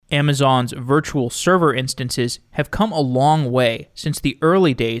Amazon's virtual server instances have come a long way since the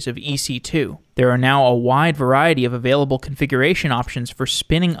early days of EC2. There are now a wide variety of available configuration options for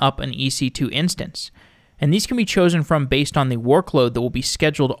spinning up an EC2 instance, and these can be chosen from based on the workload that will be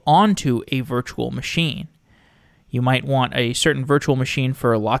scheduled onto a virtual machine. You might want a certain virtual machine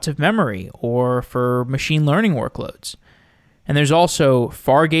for lots of memory or for machine learning workloads. And there's also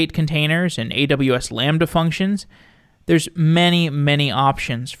Fargate containers and AWS Lambda functions. There's many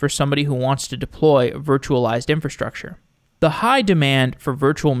options for somebody who wants to deploy virtualized infrastructure. The high demand for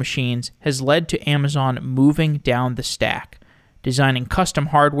virtual machines has led to Amazon moving down the stack, designing custom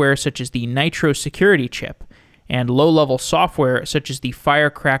hardware such as the Nitro security chip and low-level software such as the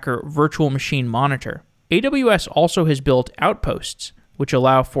Firecracker virtual machine monitor. AWS also has built Outposts, which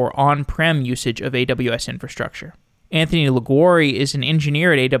allow for on-prem usage of AWS infrastructure. Anthony Liguori is an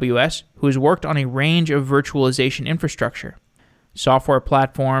engineer at AWS who has worked on a range of virtualization infrastructure, software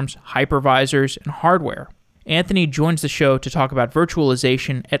platforms, hypervisors, and hardware. Anthony joins the show to talk about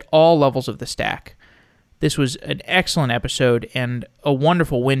virtualization at all levels of the stack. This was an excellent episode and a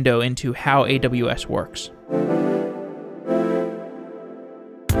wonderful window into how AWS works.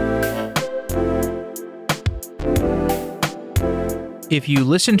 If you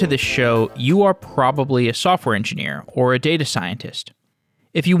listen to this show, you are probably a software engineer or a data scientist.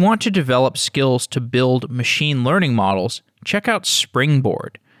 If you want to develop skills to build machine learning models, check out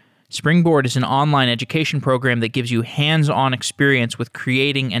Springboard. Springboard is an online education program that gives you hands-on experience with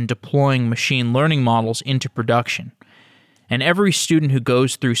creating and deploying machine learning models into production. And every student who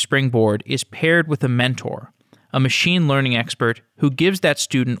goes through Springboard is paired with a mentor, a machine learning expert who gives that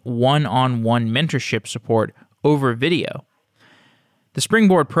student one-on-one mentorship support over video. The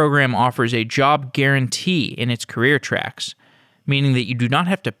Springboard program offers a job guarantee in its career tracks, meaning that you do not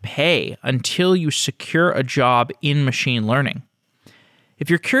have to pay until you secure a job in machine learning. If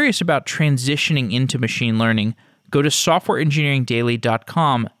you're curious about transitioning into machine learning, go to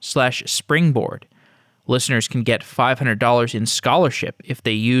softwareengineeringdaily.com/springboard. Listeners can get $500 in scholarship if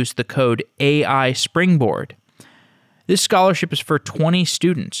they use the code AI Springboard. This scholarship is for 20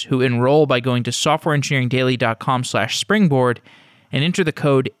 students who enroll by going to softwareengineeringdaily.com/springboard and enter the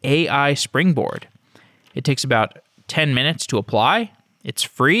code AI Springboard. It takes about 10 minutes to apply, it's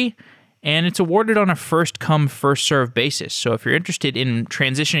free, and it's awarded on a first-come, first-served basis. So if you're interested in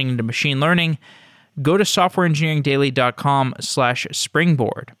transitioning into machine learning, go to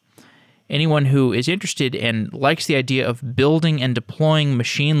softwareengineeringdaily.com/springboard. Anyone who is interested and likes the idea of building and deploying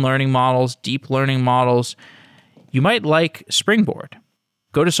machine learning models, deep learning models, you might like Springboard.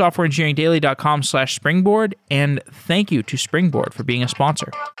 Go to softwareengineeringdaily.com/springboard, and thank you to Springboard for being a sponsor.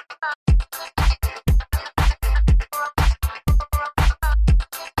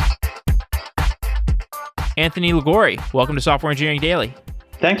 Anthony Liguori, welcome to Software Engineering Daily.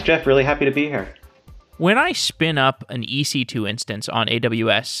 Thanks, Jeff. Really happy to be here. When I spin up an EC2 instance on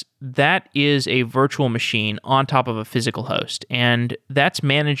AWS, that is a virtual machine on top of a physical host, and that's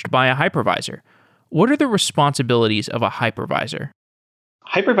managed by a hypervisor. What are the responsibilities of a hypervisor?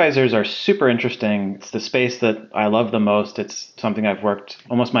 Hypervisors are super interesting. It's the space that I love the most. It's something I've worked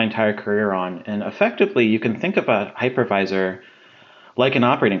almost my entire career on. And effectively, you can think about a hypervisor like an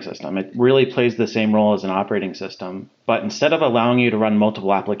operating system. It really plays the same role as an operating system. But instead of allowing you to run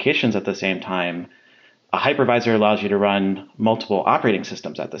multiple applications at the same time, a hypervisor allows you to run multiple operating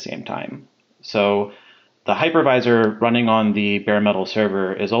systems at the same time. So the hypervisor running on the bare metal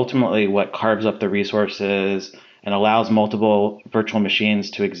server is ultimately what carves up the resources and allows multiple virtual machines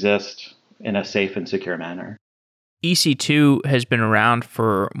to exist in a safe and secure manner. EC2 has been around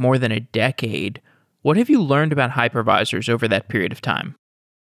for more than a decade. What have you learned about hypervisors over that period of time?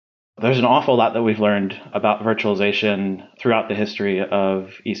 There's an awful lot that we've learned about virtualization throughout the history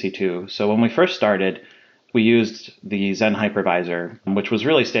of EC2. So when we first started, we used the Xen hypervisor, which was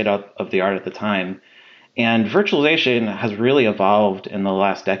really state of the art at the time. And virtualization has really evolved in the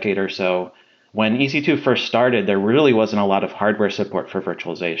last decade or so. When EC2 first started, there really wasn't a lot of hardware support for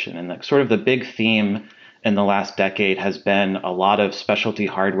virtualization. And the big theme in the last decade has been a lot of specialty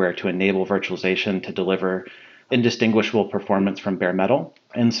hardware to enable virtualization to deliver indistinguishable performance from bare metal.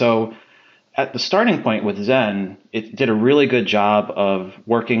 And so at the starting point with Xen, it did a really good job of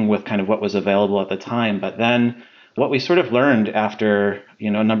working with kind of what was available at the time. But then what we sort of learned after a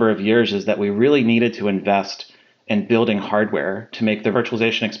number of years is that we really needed to invest in building hardware to make the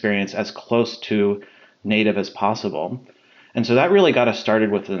virtualization experience as close to native as possible. And so that really got us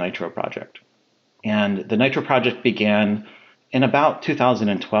started with the Nitro project. And the Nitro project began in about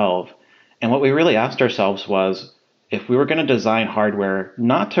 2012. And what we really asked ourselves was, if we were going to design hardware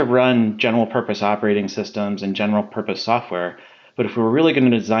not to run general purpose operating systems and general purpose software, But if we're really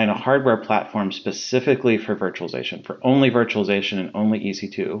going to design a hardware platform specifically for virtualization, for only virtualization and only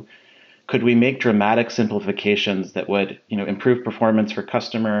EC2, could we make dramatic simplifications that would, improve performance for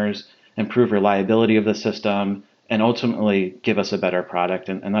customers, improve reliability of the system, and ultimately give us a better product?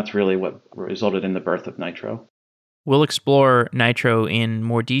 And that's really what resulted in the birth of Nitro. We'll explore Nitro in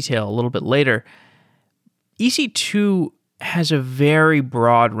more detail a little bit later. EC2 has a very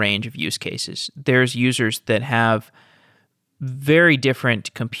broad range of use cases. There's users that have very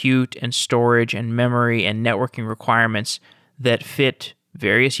different compute and storage and memory and networking requirements that fit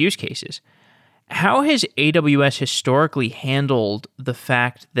various use cases. How has AWS historically handled the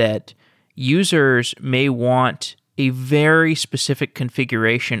fact that users may want a very specific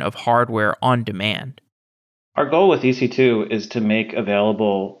configuration of hardware on demand? Our goal with EC2 is to make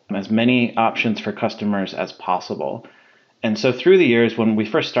available as many options for customers as possible. And so through the years, when we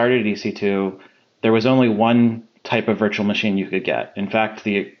first started EC2, there was only one type of virtual machine you could get. In fact,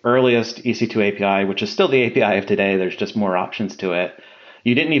 the earliest EC2 API, which is still the API of today, there's just more options to it,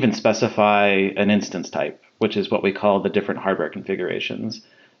 you didn't even specify an instance type, which is what we call the different hardware configurations.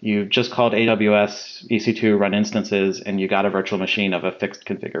 You just called AWS EC2 run instances, and you got a virtual machine of a fixed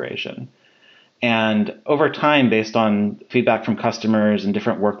configuration. And over time, based on feedback from customers and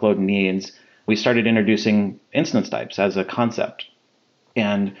different workload needs, we started introducing instance types as a concept.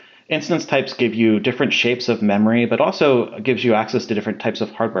 And instance types give you different shapes of memory, but also gives you access to different types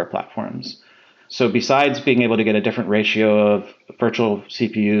of hardware platforms. So besides being able to get a different ratio of virtual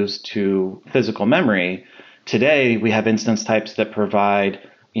CPUs to physical memory, today we have instance types that provide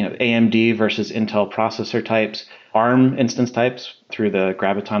AMD versus Intel processor types, ARM instance types through the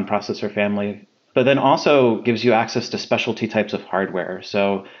Graviton processor family, but then also gives you access to specialty types of hardware.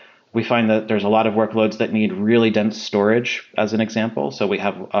 So we find that there's a lot of workloads that need really dense storage, as an example. So we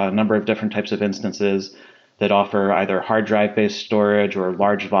have a number of different types of instances that offer either hard drive-based storage or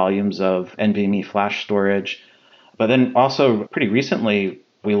large volumes of NVMe flash storage. But then also pretty recently,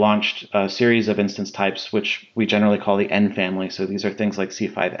 we launched a series of instance types, which we generally call the N family. So these are things like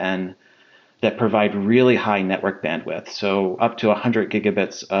C5N that provide really high network bandwidth. So up to 100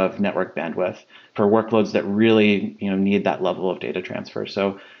 gigabits of network bandwidth for workloads that really need that level of data transfer.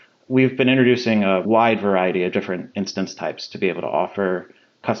 So we've been introducing a wide variety of different instance types to be able to offer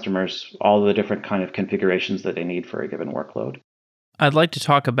customers all the different kind of configurations that they need for a given workload. I'd like to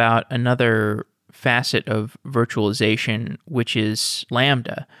talk about another facet of virtualization, which is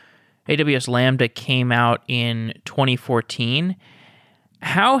Lambda. AWS Lambda came out in 2014.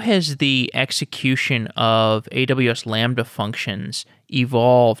 How has the execution of AWS Lambda functions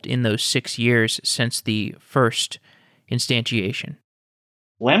evolved in those 6 years since the first instantiation?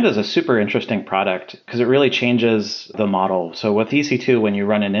 Lambda is a super interesting product because it really changes the model. So with EC2, when you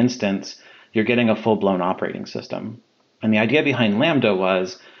run an instance, you're getting a full-blown operating system. And the idea behind Lambda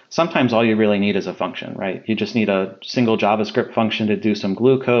was sometimes all you really need is a function, right? You just need a single JavaScript function to do some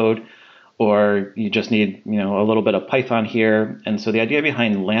glue code, or you just need a little bit of Python here. And so the idea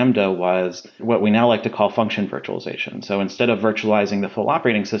behind Lambda was what we now like to call function virtualization. So instead of virtualizing the full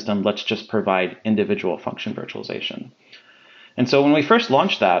operating system, let's just provide individual function virtualization. And so when we first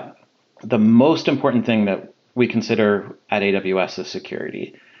launched that, the most important thing that we consider at AWS is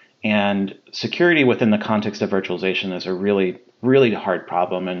security. And security within the context of virtualization is a really, really hard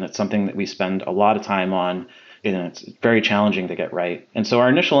problem. And it's something that we spend a lot of time on, and it's very challenging to get right. And so our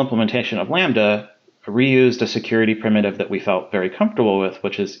initial implementation of Lambda reused a security primitive that we felt very comfortable with,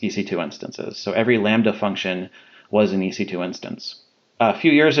 which is EC2 instances. So every Lambda function was an EC2 instance. A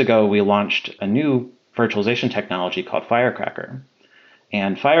few years ago, we launched a new virtualization technology called Firecracker.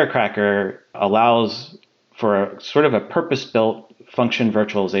 And Firecracker allows for a sort of a purpose-built function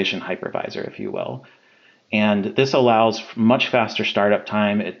virtualization hypervisor, if you will. And this allows much faster startup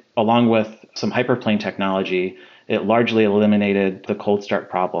time. Along with some hyperplane technology, it largely eliminated the cold start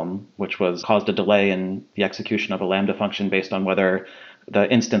problem, which caused a delay in the execution of a Lambda function based on whether the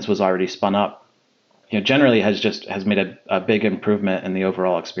instance was already spun up. Generally has made a big improvement in the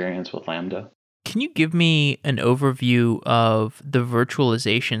overall experience with Lambda. Can you give me an overview of the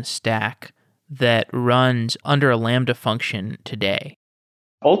virtualization stack that runs under a Lambda function today?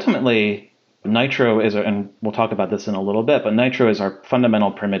 Ultimately, Nitro is, and we'll talk about this in a little bit, but Nitro is our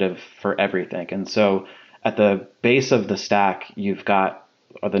fundamental primitive for everything. And so at the base of the stack, you've got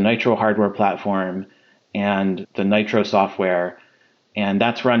the Nitro hardware platform and the Nitro software, and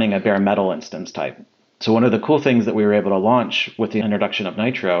that's running a bare metal instance type. So one of the cool things that we were able to launch with the introduction of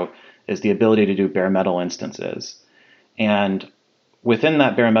Nitro is the ability to do bare metal instances. And within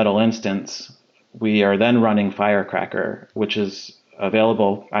that bare metal instance, we are then running Firecracker, which is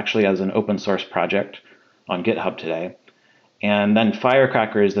available actually as an open source project on GitHub today. And then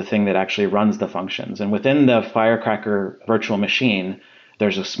Firecracker is the thing that actually runs the functions. And within the Firecracker virtual machine,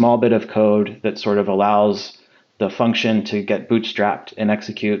 there's a small bit of code that sort of allows the function to get bootstrapped and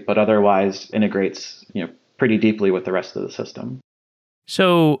execute, but otherwise integrates, pretty deeply with the rest of the system.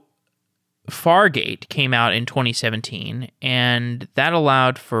 So Fargate came out in 2017, and that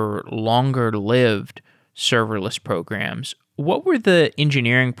allowed for longer-lived serverless programs. What were the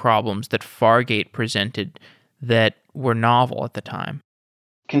engineering problems that Fargate presented that were novel at the time?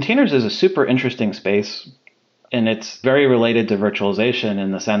 Containers is a super interesting space, and it's very related to virtualization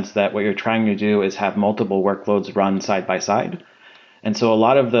in the sense that what you're trying to do is have multiple workloads run side by side. And so a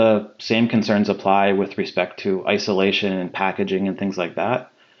lot of the same concerns apply with respect to isolation and packaging and things like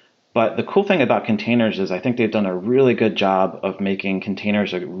that. But the cool thing about containers is I think they've done a really good job of making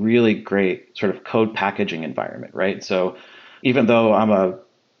containers a really great sort of code packaging environment, right? So even though I'm a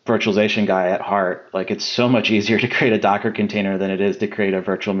virtualization guy at heart, like it's so much easier to create a Docker container than it is to create a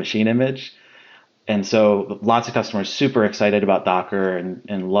virtual machine image. And so lots of customers super excited about Docker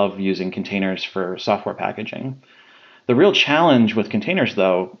and love using containers for software packaging. The real challenge with containers,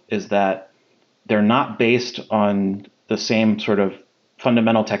 though, is that they're not based on the same sort of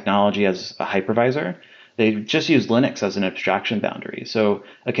fundamental technology as a hypervisor. They just use Linux as an abstraction boundary. So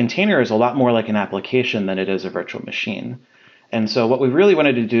a container is a lot more like an application than it is a virtual machine. And so what we really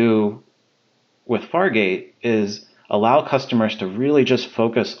wanted to do with Fargate is allow customers to really just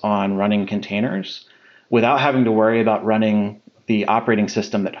focus on running containers without having to worry about running the operating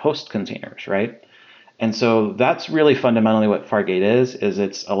system that hosts containers, right? And so that's really fundamentally what Fargate is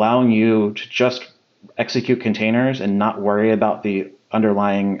it's allowing you to just execute containers and not worry about the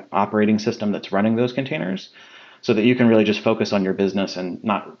underlying operating system that's running those containers so that you can really just focus on your business and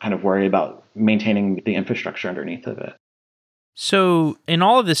not kind of worry about maintaining the infrastructure underneath of it. So in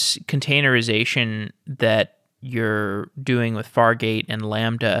all of this containerization that you're doing with Fargate and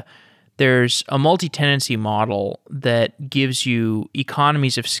Lambda, there's a multi-tenancy model that gives you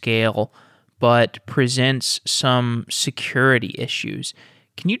economies of scale but presents some security issues.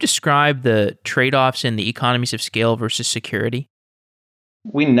 Can you describe the trade-offs in the economies of scale versus security?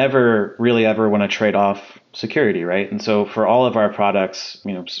 We never really ever want to trade off security, right? And so for all of our products,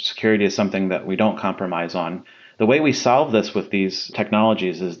 security is something that we don't compromise on. The way we solve this with these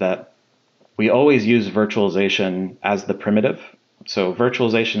technologies is that we always use virtualization as the primitive. So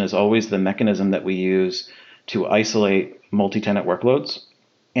virtualization is always the mechanism that we use to isolate multi-tenant workloads.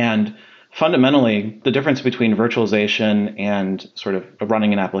 And fundamentally, the difference between virtualization and sort of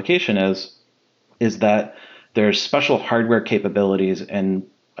running an application is that there's special hardware capabilities in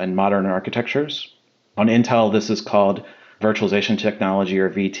modern architectures. On Intel, this is called virtualization technology or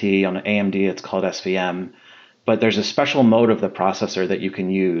VT. On AMD, it's called SVM. But there's a special mode of the processor that you can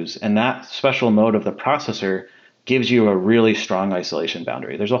use. And that special mode of the processor gives you a really strong isolation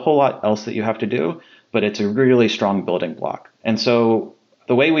boundary. There's a whole lot else that you have to do, but it's a really strong building block. And so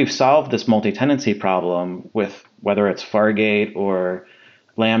the way we've solved this multi-tenancy problem with whether it's Fargate or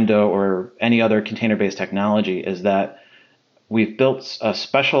Lambda or any other container-based technology is that we've built a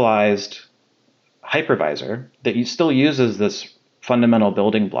specialized hypervisor that still uses this fundamental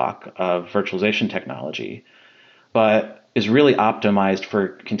building block of virtualization technology, but is really optimized for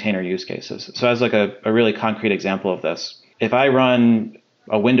container use cases. So as like a really concrete example of this, if I run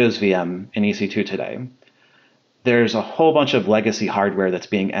a Windows VM in EC2 today, there's a whole bunch of legacy hardware that's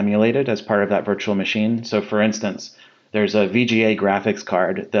being emulated as part of that virtual machine. So for instance, there's a VGA graphics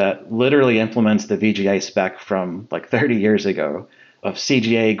card that literally implements the VGA spec from like 30 years ago of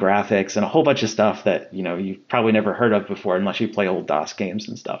CGA graphics and a whole bunch of stuff that you've probably never heard of before unless you play old DOS games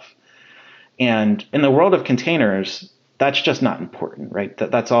and stuff. And in the world of containers, that's just not important, right?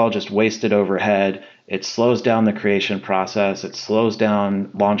 That's all just wasted overhead. It slows down the creation process. It slows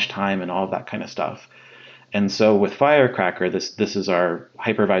down launch time and all of that kind of stuff. And so with Firecracker, this is our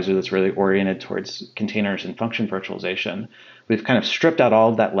hypervisor that's really oriented towards containers and function virtualization. We've kind of stripped out all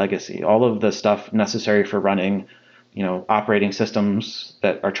of that legacy, all of the stuff necessary for running, operating systems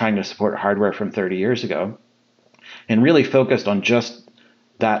that are trying to support hardware from 30 years ago, and really focused on just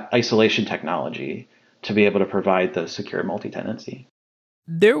that isolation technology to be able to provide the secure multi-tenancy.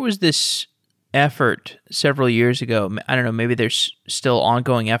 There was this effort several years ago, I don't know, maybe there's still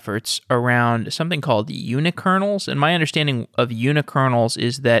ongoing efforts around something called unikernels. And my understanding of unikernels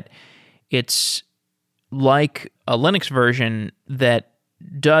is that it's like a Linux version that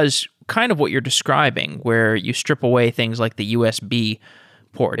does kind of what you're describing, where you strip away things like the USB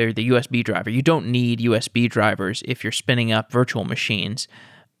port or the USB driver. You don't need USB drivers if you're spinning up virtual machines.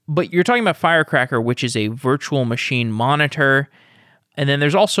 But you're talking about Firecracker, which is a virtual machine monitor. And then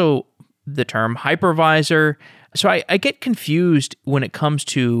there's also the term hypervisor. So I get confused when it comes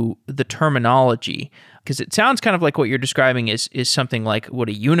to the terminology, because it sounds kind of like what you're describing is something like what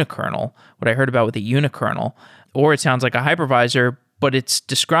a unikernel, what I heard about with a unikernel, or it sounds like a hypervisor, but it's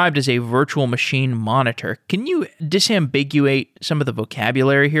described as a virtual machine monitor. Can you disambiguate some of the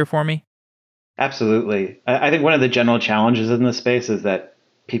vocabulary here for me? Absolutely. I think one of the general challenges in this space is that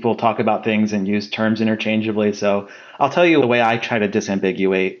people talk about things and use terms interchangeably. So I'll tell you the way I try to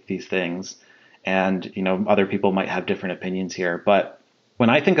disambiguate these things. And, other people might have different opinions here. But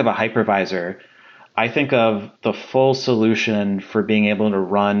when I think of a hypervisor, I think of the full solution for being able to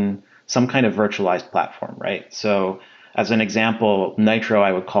run some kind of virtualized platform, right? So as an example, Nitro,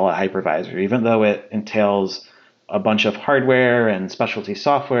 I would call a hypervisor, even though it entails a bunch of hardware and specialty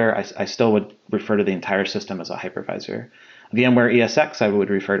software, I still would refer to the entire system as a hypervisor. VMware ESX, I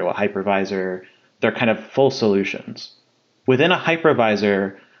would refer to a hypervisor. They're kind of full solutions. Within a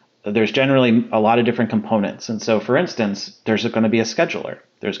hypervisor, there's generally a lot of different components. And so, for instance, there's going to be a scheduler.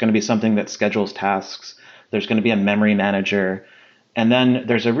 There's going to be something that schedules tasks. There's going to be a memory manager. And then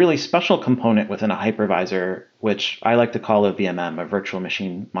there's a really special component within a hypervisor, which I like to call a VMM, a virtual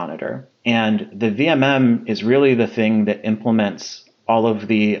machine monitor. And the VMM is really the thing that implements all of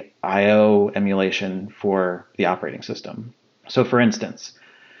the I/O emulation for the operating system. So for instance,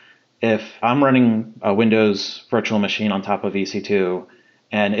 if I'm running a Windows virtual machine on top of EC2,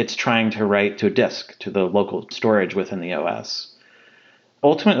 and it's trying to write to a disk, to the local storage within the OS,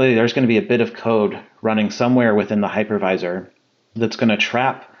 ultimately there's going to be a bit of code running somewhere within the hypervisor that's going to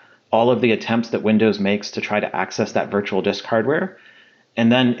trap all of the attempts that Windows makes to try to access that virtual disk hardware. And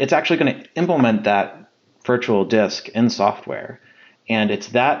then it's actually going to implement that virtual disk in software. And it's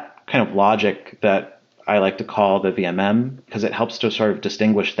that kind of logic that I like to call the VMM, because it helps to sort of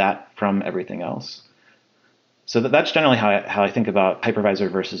distinguish that from everything else. So that's generally how I think about hypervisor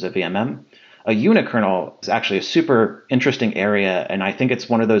versus a VMM. A unikernel is actually a super interesting area, and I think it's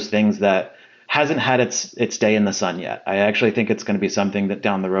one of those things that hasn't had its day in the sun yet. I actually think it's going to be something that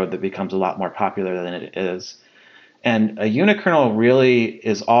down the road that becomes a lot more popular than it is. And a unikernel really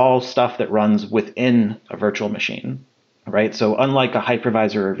is all stuff that runs within a virtual machine, right? So unlike a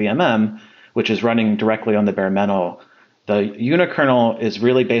hypervisor or VMM, which is running directly on the bare metal, the unikernel is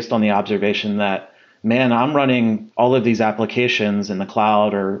really based on the observation that, man, I'm running all of these applications in the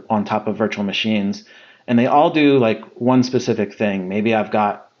cloud or on top of virtual machines, and they all do like one specific thing. Maybe I've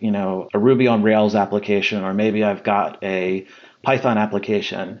got, a Ruby on Rails application, or maybe I've got a Python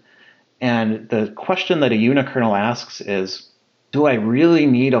application. And the question that a unikernel asks is, do I really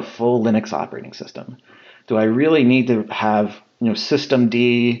need a full Linux operating system? Do I really need to have,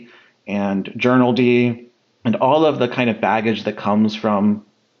 systemd and journald and all of the kind of baggage that comes from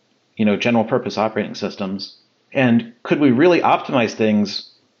general purpose operating systems? And could we really optimize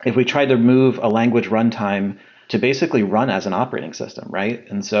things if we tried to move a language runtime to basically run as an operating system, right?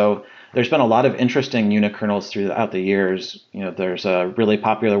 And so there's been a lot of interesting unikernels throughout the years. There's a really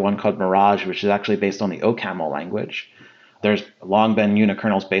popular one called Mirage, which is actually based on the OCaml language. There's long been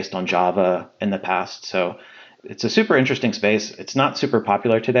unikernels based on Java in the past. So it's a super interesting space. It's not super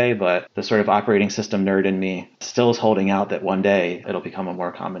popular today, but the sort of operating system nerd in me still is holding out that one day it'll become a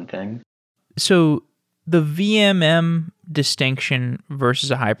more common thing. So the VMM distinction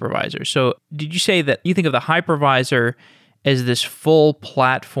versus a hypervisor. So did you say that you think of the hypervisor as this full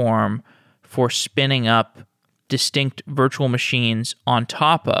platform for spinning up distinct virtual machines on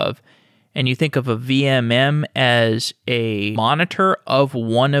top of, and you think of a VMM as a monitor of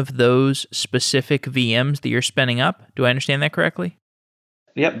one of those specific VMs that you're spinning up? Do I understand that correctly?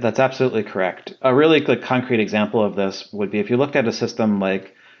 Yep, that's absolutely correct. A really concrete example of this would be if you looked at a system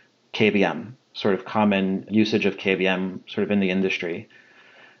like KVM, sort of common usage of KVM sort of in the industry.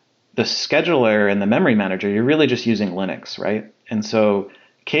 The scheduler and the memory manager, you're really just using Linux, right? And so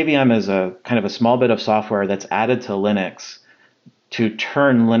KVM is a kind of a small bit of software that's added to Linux to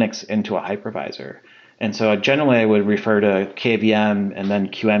turn Linux into a hypervisor. And so generally I would refer to KVM and then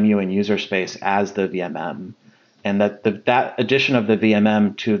QEMU and user space as the VMM. And that addition of the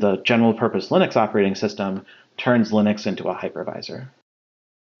VMM to the general purpose Linux operating system turns Linux into a hypervisor.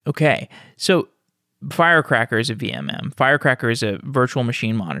 Okay, so Firecracker is a VMM. Firecracker is a virtual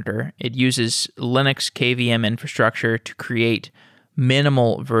machine monitor. It uses Linux KVM infrastructure to create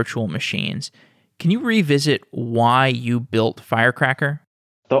minimal virtual machines. Can you revisit why you built Firecracker?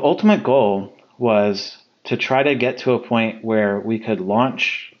 The ultimate goal was to try to get to a point where we could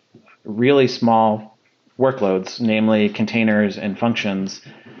launch really small workloads, namely containers and functions,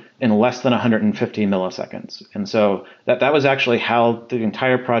 in less than 150 milliseconds. And so that was actually how the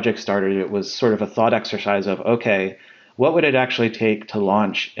entire project started. It was sort of a thought exercise of, okay, what would it actually take to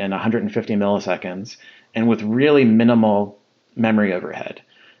launch in 150 milliseconds? and with really minimal memory overhead.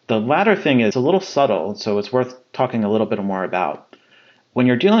 The latter thing is a little subtle, so it's worth talking a little bit more about. When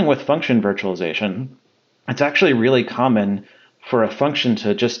you're dealing with function virtualization, it's actually really common for a function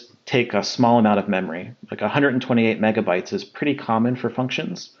to just take a small amount of memory. Like 128 megabytes is pretty common for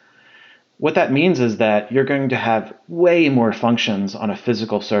functions. What that means is that you're going to have way more functions on a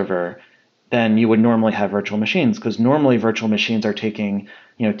physical server than you would normally have virtual machines, because normally virtual machines are taking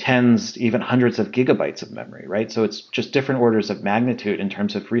tens, even hundreds of gigabytes of memory, right? So it's just different orders of magnitude in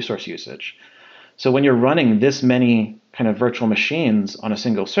terms of resource usage. So when you're running this many kind of virtual machines on a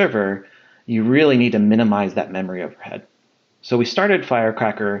single server, you really need to minimize that memory overhead. So we started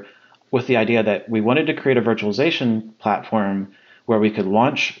Firecracker with the idea that we wanted to create a virtualization platform where we could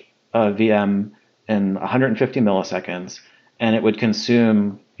launch a VM in 150 milliseconds, and it would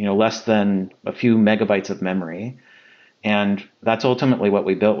consume less than a few megabytes of memory. And that's ultimately what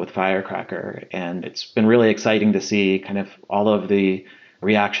we built with Firecracker. And it's been really exciting to see kind of all of the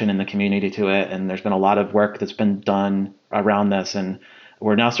reaction in the community to it. And there's been a lot of work that's been done around this. And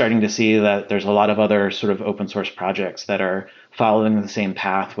we're now starting to see that there's a lot of other sort of open source projects that are following the same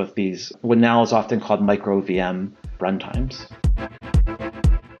path with these, what now is often called micro VM runtimes.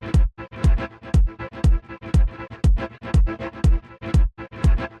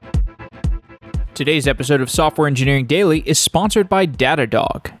 Today's episode of Software Engineering Daily is sponsored by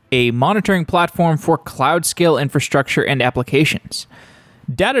Datadog, a monitoring platform for cloud-scale infrastructure and applications.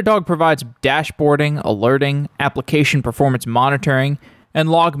 Datadog provides dashboarding, alerting, application performance monitoring, and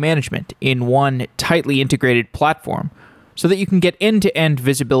log management in one tightly integrated platform so that you can get end-to-end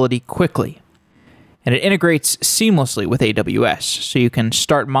visibility quickly. And it integrates seamlessly with AWS, so you can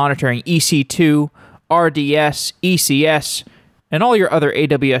start monitoring EC2, RDS, ECS, and all your other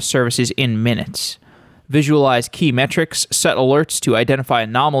AWS services in minutes. Visualize key metrics, set alerts to identify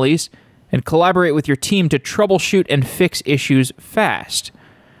anomalies, and collaborate with your team to troubleshoot and fix issues fast.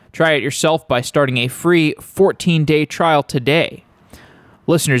 Try it yourself by starting a free 14-day trial today.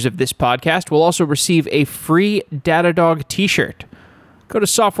 Listeners of this podcast will also receive a free Datadog t-shirt. Go to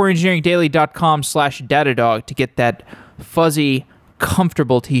softwareengineeringdaily.com/Datadog to get that fuzzy,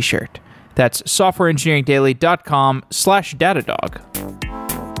 comfortable t-shirt. That's softwareengineeringdaily.com/Datadog.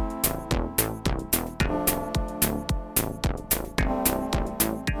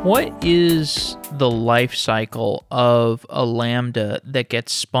 What is the life cycle of a Lambda that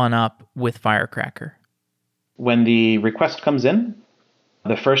gets spun up with Firecracker? When the request comes in,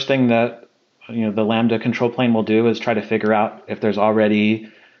 the first thing that the Lambda control plane will do is try to figure out if there's already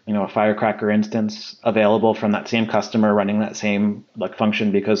a Firecracker instance available from that same customer running that same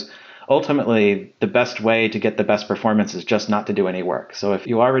function, because ultimately the best way to get the best performance is just not to do any work. So if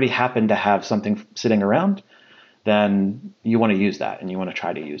you already happen to have something sitting around, then you want to use that and you want to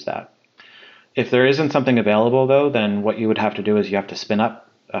try to use that. If there isn't something available though, then what you would have to do is you have to spin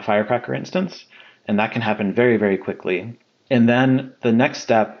up a Firecracker instance, and that can happen very, very quickly. And then the next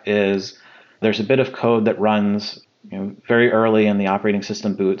step is there's a bit of code that runs very early in the operating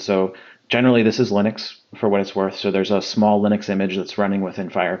system boot. So generally this is Linux for what it's worth. So there's a small Linux image that's running within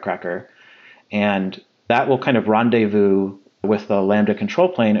Firecracker. And that will kind of rendezvous with the Lambda control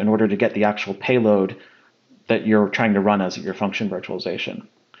plane in order to get the actual payload that you're trying to run as your function virtualization.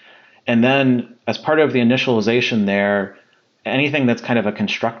 And then as part of the initialization there, anything that's kind of a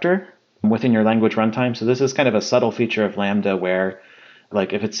constructor within your language runtime. So this is kind of a subtle feature of Lambda where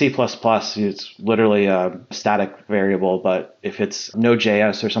if it's C++, it's literally a static variable. But if it's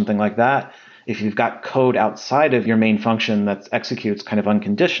Node.js or something like that, if you've got code outside of your main function that executes kind of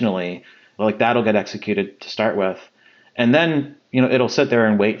unconditionally, that'll get executed to start with. And then it'll sit there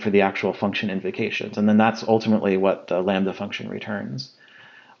and wait for the actual function invocations. And then that's ultimately what the Lambda function returns.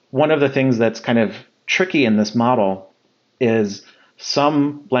 One of the things that's kind of tricky in this model is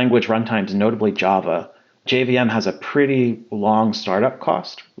some language runtimes, notably Java, JVM has a pretty long startup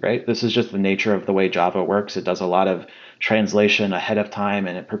cost, right? This is just the nature of the way Java works. It does a lot of translation ahead of time,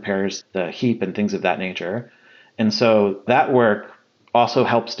 and it prepares the heap and things of that nature. And so that work also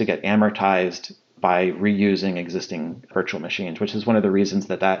helps to get amortized by reusing existing virtual machines, which is one of the reasons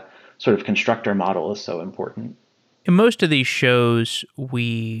that sort of constructor model is so important. In most of these shows,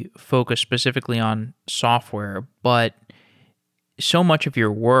 we focus specifically on software, but so much of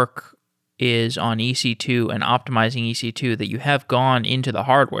your work is on EC2 and optimizing EC2 that you have gone into the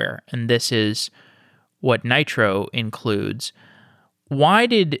hardware, and this is what Nitro includes. Why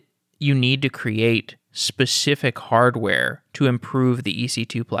did you need to create specific hardware to improve the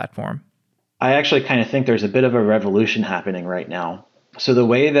EC2 platform? I actually kind of think there's a bit of a revolution happening right now. So the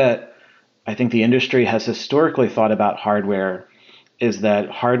way that I think the industry has historically thought about hardware is that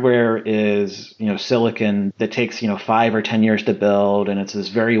hardware is, silicon that takes, 5 or 10 years to build, and it's this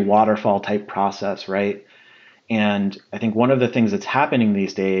very waterfall type process, right? And I think one of the things that's happening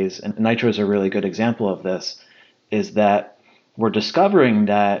these days, and Nitro is a really good example of this, is that we're discovering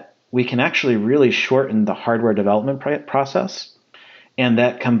that we can actually really shorten the hardware development process, and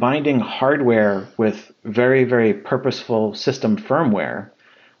that combining hardware with very, very purposeful system firmware,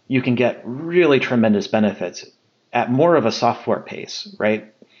 you can get really tremendous benefits at more of a software pace,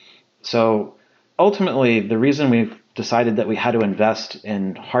 right? So ultimately, the reason we've decided that we had to invest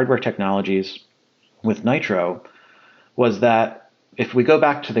in hardware technologies with Nitro was that if we go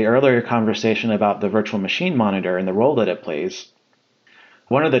back to the earlier conversation about the virtual machine monitor and the role that it plays,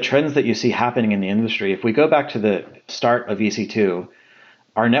 one of the trends that you see happening in the industry, if we go back to the start of EC2,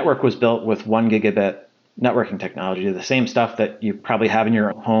 our network was built with 1 gigabit networking technology, the same stuff that you probably have in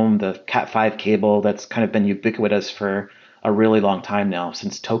your home, the Cat5 cable that's kind of been ubiquitous for a really long time now,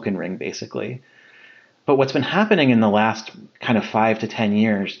 since Token Ring, basically. But what's been happening in the last kind of 5 to 10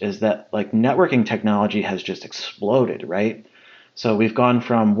 years is that like networking technology has just exploded, right? So we've gone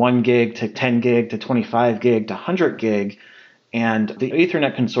from 1 gig to 10 gig to 25 gig to 100 gig, and the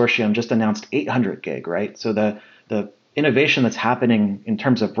Ethernet Consortium just announced 800 gig, right? So the innovation that's happening in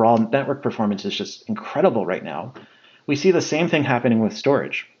terms of raw network performance is just incredible right now. We see the same thing happening with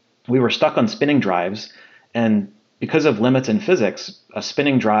storage. We were stuck on spinning drives, and because of limits in physics, a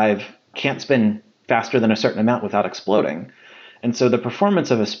spinning drive can't spin faster than a certain amount without exploding. And so the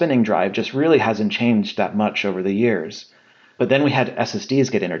performance of a spinning drive just really hasn't changed that much over the years. But then we had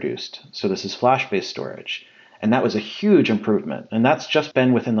SSDs get introduced. So this is flash-based storage. And that was a huge improvement. And that's just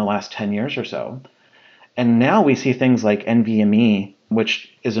been within the last 10 years or so. And now we see things like NVMe,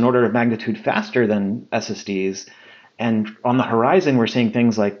 which is an order of magnitude faster than SSDs. And on the horizon, we're seeing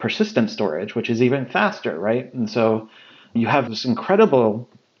things like persistent storage, which is even faster, right? And so you have this incredible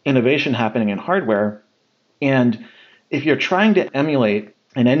innovation happening in hardware. And if you're trying to emulate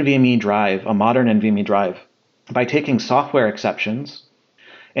an NVMe drive, a modern NVMe drive, by taking software exceptions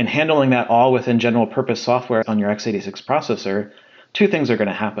and handling that all within general purpose software on your x86 processor, two things are going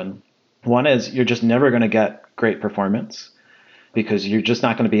to happen. One is you're just never going to get great performance because you're just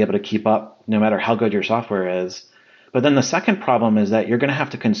not going to be able to keep up no matter how good your software is. But then the second problem is that you're going to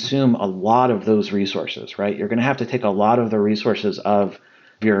have to consume a lot of those resources, right? You're going to have to take a lot of the resources of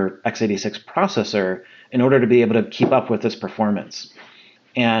your x86 processor in order to be able to keep up with this performance.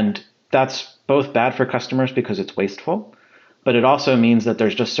 And that's both bad for customers because it's wasteful, but it also means that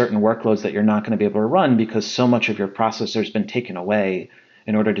there's just certain workloads that you're not going to be able to run because so much of your processor has been taken away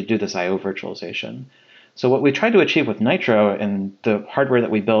in order to do this I/O virtualization. So what we tried to achieve with Nitro, and the hardware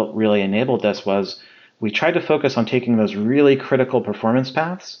that we built really enabled this, was we tried to focus on taking those really critical performance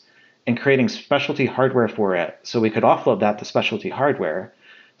paths and creating specialty hardware for it so we could offload that to specialty hardware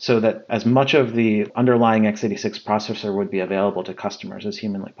so that as much of the underlying x86 processor would be available to customers as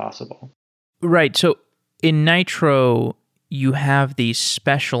humanly possible. Right. So in Nitro, you have these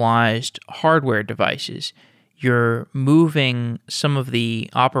specialized hardware devices. You're moving some of the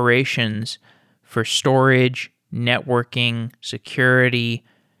operations for storage, networking, security.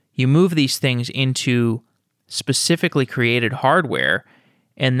 You move these things into specifically created hardware,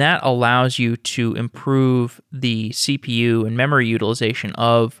 and that allows you to improve the CPU and memory utilization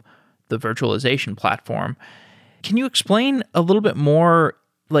of the virtualization platform. Can you explain a little bit more,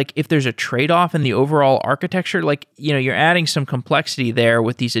 like if there's a trade-off in the overall architecture? Like, you're adding some complexity there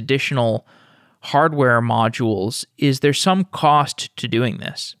with these additional hardware modules. Is there some cost to doing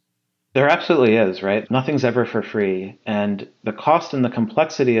this? There absolutely is, right? Nothing's ever for free. And the cost and the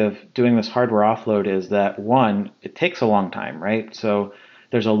complexity of doing this hardware offload is that, one, it takes a long time, right? So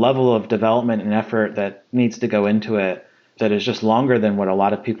there's a level of development and effort that needs to go into it that is just longer than what a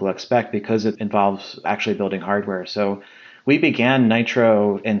lot of people expect because it involves actually building hardware. So we began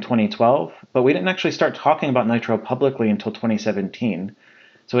Nitro in 2012, but we didn't actually start talking about Nitro publicly until 2017.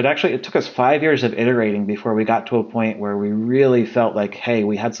 So it took us 5 years of iterating before we got to a point where we really felt like, hey,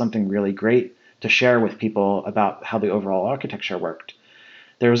 we had something really great to share with people about how the overall architecture worked.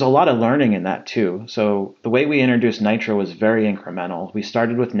 There was a lot of learning in that too. So the way we introduced Nitro was very incremental. We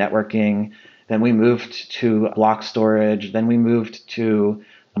started with networking, then we moved to block storage, then we moved to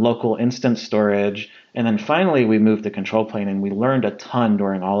local instance storage, and then finally we moved to control plane, and we learned a ton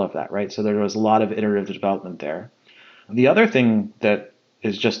during all of that, right? So there was a lot of iterative development there. The other thing that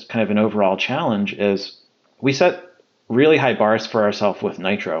is just kind of an overall challenge is we set really high bars for ourselves with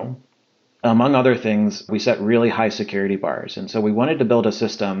Nitro. Among other things, we set really high security bars. And so we wanted to build a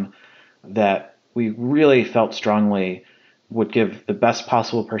system that we really felt strongly would give the best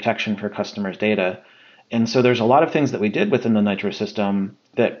possible protection for customers' data. And so there's a lot of things that we did within the Nitro system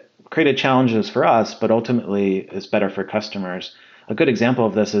that created challenges for us, but ultimately is better for customers. A good example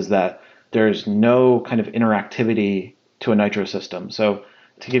of this is that there's no kind of interactivity to a Nitro system. So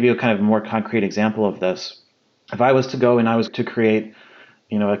to give you a kind of more concrete example of this, if I was to go and I was to create,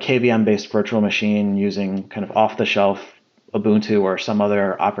 a KVM-based virtual machine using kind of off-the-shelf Ubuntu or some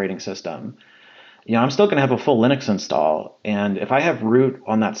other operating system, I'm still going to have a full Linux install. And if I have root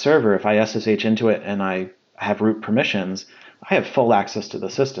on that server, if I SSH into it and I have root permissions, I have full access to the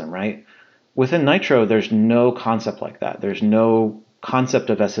system, right? Within Nitro, there's no concept like that. There's no concept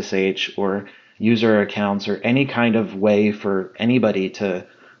of SSH or user accounts or any kind of way for anybody to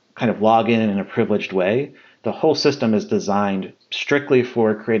kind of log in a privileged way. The whole system is designed strictly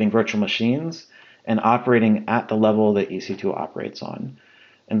for creating virtual machines and operating at the level that EC2 operates on.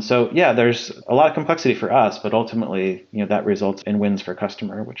 And so, yeah, there's a lot of complexity for us, but ultimately, that results in wins for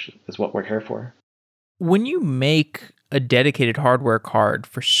customer, which is what we're here for. When you make a dedicated hardware card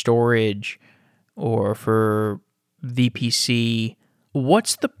for storage or for VPC,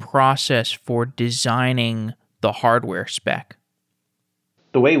 what's the process for designing the hardware spec?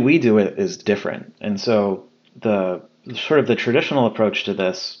 The way we do it is different. And so the sort of the traditional approach to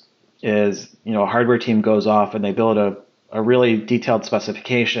this is, a hardware team goes off and they build a really detailed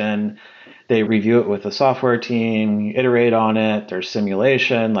specification. They review it with the software team, iterate on it, there's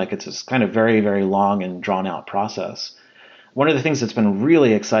simulation, like it's this kind of very, very long and drawn out process. One of the things that's been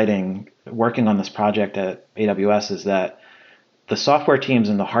really exciting working on this project at AWS is that the software teams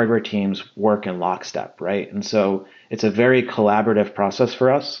and the hardware teams work in lockstep, right? And so it's a very collaborative process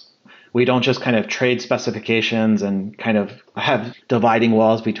for us. We don't just kind of trade specifications and kind of have dividing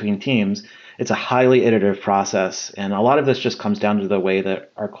walls between teams. It's a highly iterative process. And a lot of this just comes down to the way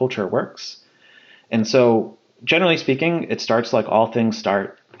that our culture works. And so generally speaking, it starts like all things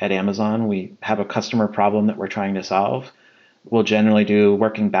start at Amazon. We have a customer problem that we're trying to solve. We'll generally do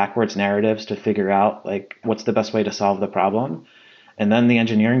working backwards narratives to figure out like what's the best way to solve the problem. And then the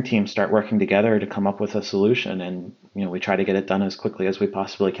engineering teams start working together to come up with a solution. And we try to get it done as quickly as we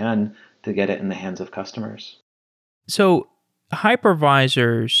possibly can to get it in the hands of customers. So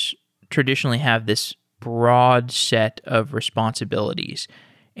hypervisors traditionally have this broad set of responsibilities.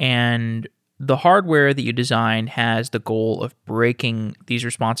 And the hardware that you design has the goal of breaking these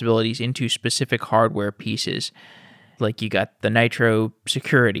responsibilities into specific hardware pieces. Like you got the Nitro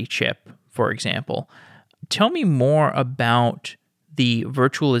security chip, for example. Tell me more about the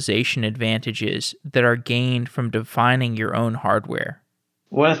virtualization advantages that are gained from defining your own hardware.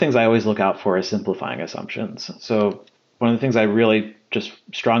 One of the things I always look out for is simplifying assumptions. So one of the things I really just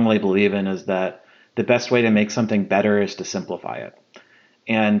strongly believe in is that the best way to make something better is to simplify it.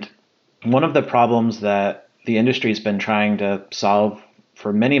 And one of the problems that the industry has been trying to solve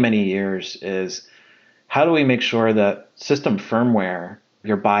for many, many years is how do we make sure that system firmware,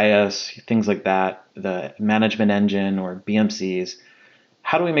 your BIOS, things like that, the management engine or BMCs,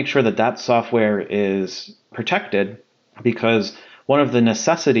 how do we make sure that that software is protected? Because one of the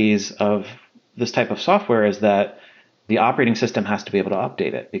necessities of this type of software is that the operating system has to be able to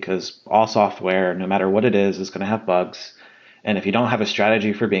update it, because all software, no matter what it is going to have bugs. And if you don't have a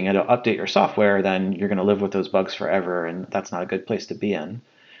strategy for being able to update your software, then you're going to live with those bugs forever, and that's not a good place to be in.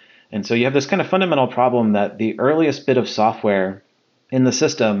 And so you have this kind of fundamental problem that the earliest bit of software in the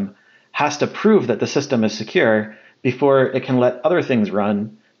system has to prove that the system is secure before it can let other things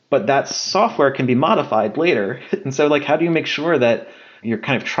run, but that software can be modified later. And so how do you make sure that you're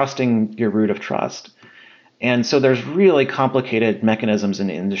kind of trusting your root of trust? And so there's really complicated mechanisms in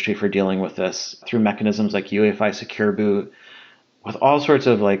the industry for dealing with this through mechanisms like UEFI Secure Boot, with all sorts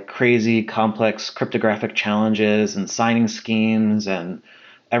of crazy complex cryptographic challenges and signing schemes. And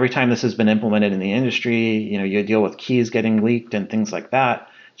every time this has been implemented in the industry, you deal with keys getting leaked and things like that.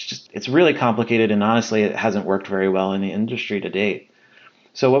 It's really complicated, and honestly, it hasn't worked very well in the industry to date.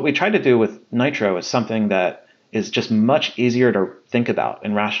 So what we tried to do with Nitro is something that is just much easier to think about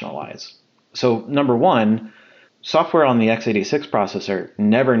and rationalize. So number one, software on the x86 processor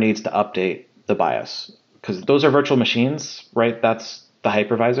never needs to update the BIOS, because those are virtual machines, right? That's the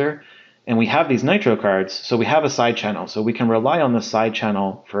hypervisor. And we have these Nitro cards, so we have a side channel. So we can rely on the side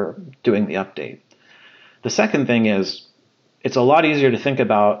channel for doing the update. The second thing is it's a lot easier to think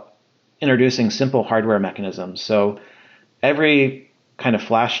about introducing simple hardware mechanisms. So every kind of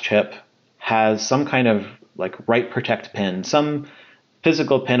flash chip has some kind of write protect pin, some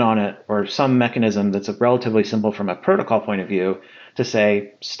physical pin on it, or some mechanism that's relatively simple from a protocol point of view to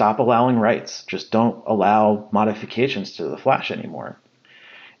say, stop allowing writes, just don't allow modifications to the flash anymore.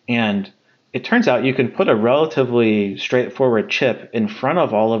 And it turns out you can put a relatively straightforward chip in front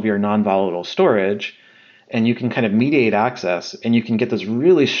of all of your non-volatile storage, and you can kind of mediate access, and you can get this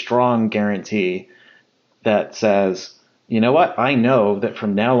really strong guarantee that says, you know what, I know that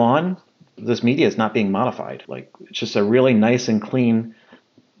from now on, this media is not being modified. Like, it's just a really nice and clean,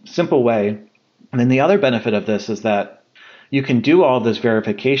 simple way. And then the other benefit of this is that you can do all this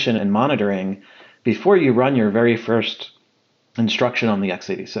verification and monitoring before you run your very first instruction on the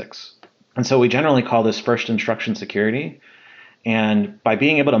x86. And so we generally call this first instruction security. And by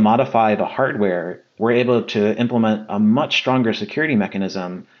being able to modify the hardware, we're able to implement a much stronger security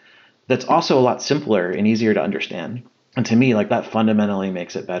mechanism that's also a lot simpler and easier to understand. And to me, like, that fundamentally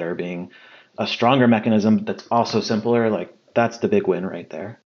makes it better, being a stronger mechanism that's also simpler. Like, that's the big win right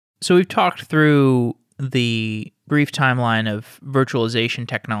there. So we've talked through the brief timeline of virtualization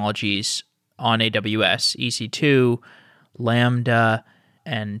technologies on AWS, EC2, Lambda,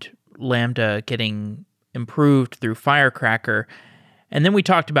 and Lambda getting improved through Firecracker. And then we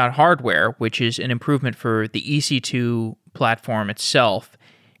talked about hardware, which is an improvement for the EC2 platform itself.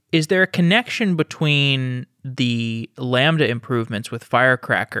 Is there a connection between the Lambda improvements with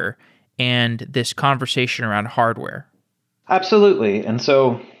Firecracker and this conversation around hardware? Absolutely. And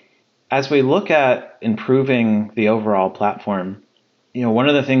so as we look at improving the overall platform, one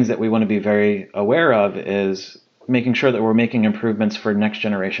of the things that we want to be very aware of is making sure that we're making improvements for next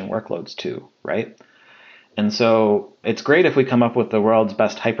generation workloads too, right? And so it's great if we come up with the world's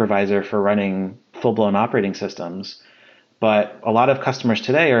best hypervisor for running full-blown operating systems, but a lot of customers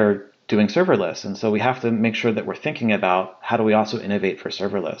today are doing serverless. And so we have to make sure that we're thinking about how do we also innovate for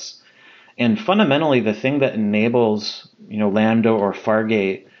serverless. And fundamentally, the thing that enables, Lambda or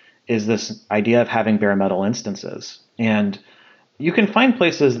Fargate is this idea of having bare metal instances. And you can find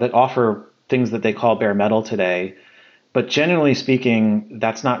places that offer things that they call bare metal today, but generally speaking,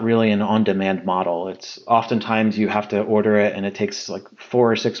 that's not really an on-demand model. It's oftentimes you have to order it and it takes like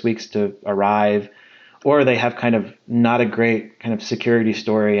 4 or 6 weeks to arrive, or they have kind of not a great kind of security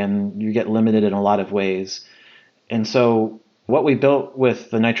story and you get limited in a lot of ways. And so what we built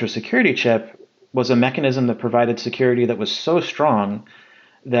with the Nitro security chip was a mechanism that provided security that was so strong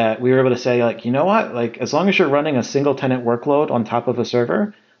that we were able to say, like, you know what, like, as long as you're running a single tenant workload on top of a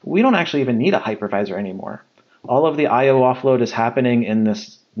server, we don't actually even need a hypervisor anymore. All of the IO offload is happening in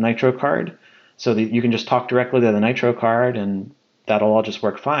this Nitro card, so that you can just talk directly to the Nitro card and that'll all just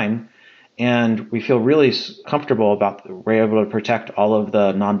work fine. And we feel really comfortable about we're able to protect all of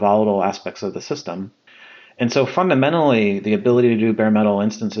the non-volatile aspects of the system. And so fundamentally, the ability to do bare metal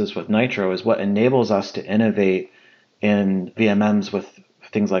instances with Nitro is what enables us to innovate in VMMs with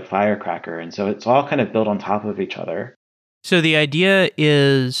things like Firecracker. And so it's all kind of built on top of each other. So the idea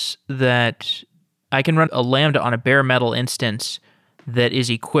is that I can run a Lambda on a bare metal instance that is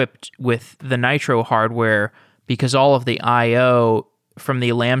equipped with the Nitro hardware because all of the I/O from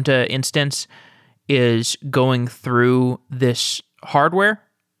the Lambda instance is going through this hardware?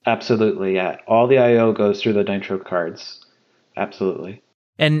 Absolutely, yeah. All the I/O goes through the Nitro cards. Absolutely.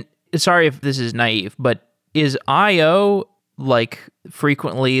 And sorry if this is naive, but is I/O like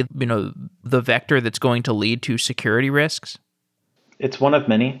frequently, the vector that's going to lead to security risks? It's one of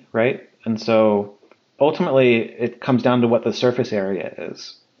many, right? And so ultimately it comes down to what the surface area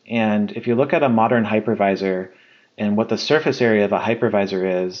is. And if you look at a modern hypervisor and what the surface area of a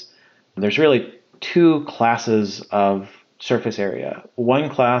hypervisor is, there's really 2 classes of surface area. One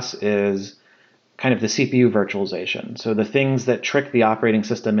class is kind of the CPU virtualization. So the things that trick the operating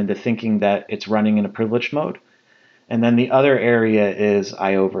system into thinking that it's running in a privileged mode. And then the other area is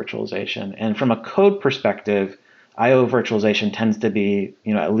IO virtualization. And from a code perspective, IO virtualization tends to be,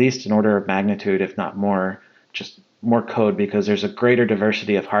 at least an order of magnitude, if not more, just more code because there's a greater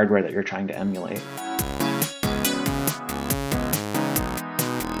diversity of hardware that you're trying to emulate.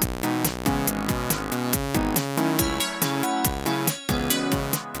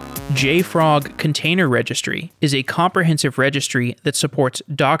 JFrog Container Registry is a comprehensive registry that supports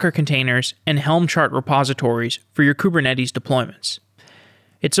Docker containers and Helm chart repositories for your Kubernetes deployments.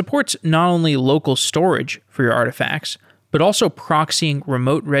 It supports not only local storage for your artifacts, but also proxying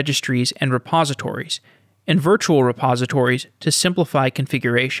remote registries and repositories, and virtual repositories to simplify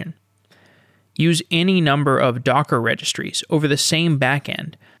configuration. Use any number of Docker registries over the same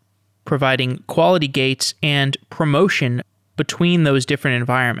backend, providing quality gates and promotion between those different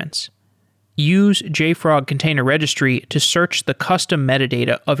environments. Use JFrog Container Registry to search the custom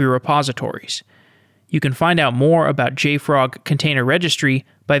metadata of your repositories. You can find out more about JFrog Container Registry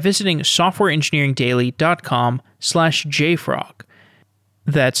by visiting softwareengineeringdaily.com/jfrog.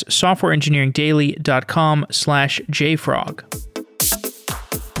 That's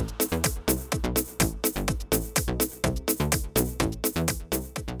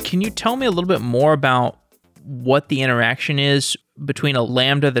softwareengineeringdaily.com/jfrog. Can you tell me a little bit more about what the interaction is between a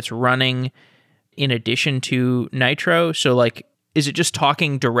Lambda that's running in addition to Nitro? So like, is it just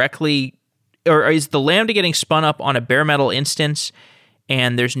talking directly, or is the Lambda getting spun up on a bare metal instance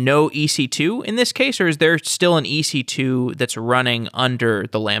and there's no EC2 in this case, or is there still an EC2 that's running under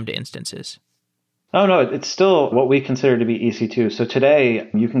the Lambda instances? Oh, no, it's still what we consider to be EC2. So today,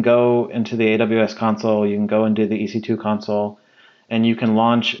 you can go into the AWS console, you can go into the EC2 console, and you can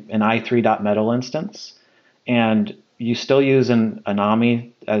launch an i3.metal instance. And you still use an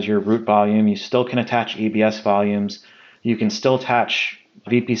AMI as your root volume. You still can attach EBS volumes. You can still attach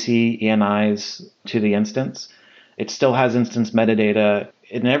VPC ENIs to the instance. It still has instance metadata.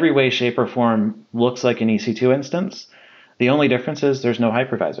 In every way, shape, or form, looks like an EC2 instance. The only difference is there's no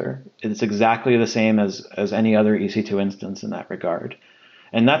hypervisor. It's exactly the same as any other EC2 instance in that regard.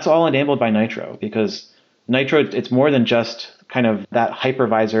 And that's all enabled by Nitro, because Nitro, it's more than just kind of that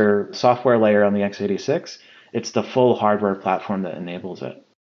hypervisor software layer on the x86. It's the full hardware platform that enables it.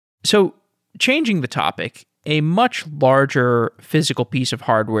 So, changing the topic, a much larger physical piece of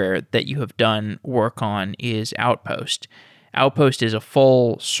hardware that you have done work on is Outpost. Outpost is a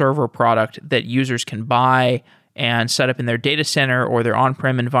full server product that users can buy and set up in their data center or their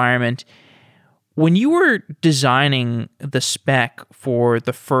on-prem environment. When you were designing the spec for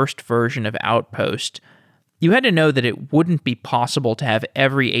the first version of Outpost, you had to know that it wouldn't be possible to have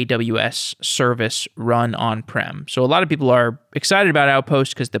every AWS service run on-prem. So a lot of people are excited about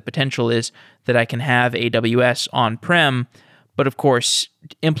Outpost because the potential is that I can have AWS on-prem, but of course,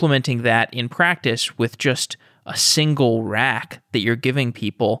 implementing that in practice with just a single rack that you're giving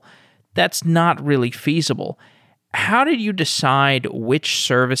people, that's not really feasible. How did you decide which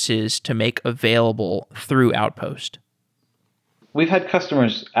services to make available through Outpost? We've had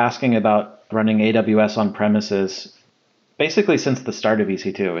customers asking about running AWS on premises basically since the start of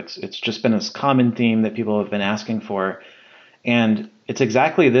EC2. It's just been this common theme that people have been asking for. And it's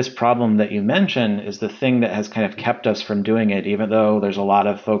exactly this problem that you mentioned is the thing that has kind of kept us from doing it, even though there's a lot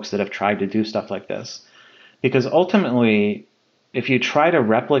of folks that have tried to do stuff like this. Because ultimately, if you try to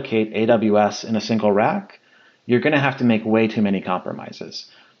replicate AWS in a single rack, you're going to have to make way too many compromises.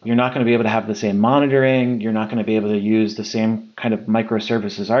 You're not going to be able to have the same monitoring. You're not going to be able to use the same kind of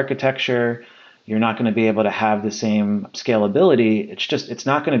microservices architecture. You're not going to be able to have the same scalability. It's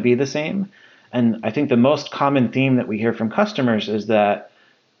not going to be the same. And I think the most common theme that we hear from customers is that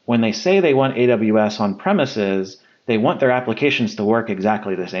when they say they want AWS on premises, they want their applications to work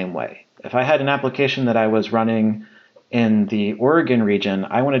exactly the same way. If I had an application that I was running in the Oregon region,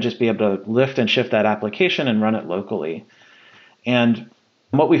 I want to just be able to lift and shift that application and run it locally. And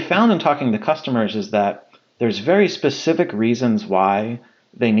what we found in talking to customers is that there's very specific reasons why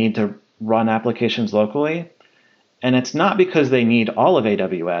they need to run applications locally. And it's not because they need all of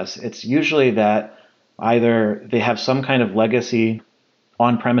AWS. It's usually that either they have some kind of legacy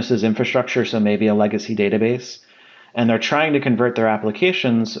on-premises infrastructure, so maybe a legacy database, and they're trying to convert their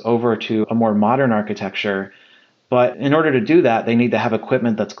applications over to a more modern architecture. But in order to do that, they need to have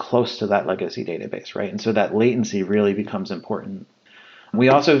equipment that's close to that legacy database, right? And so that latency really becomes important. We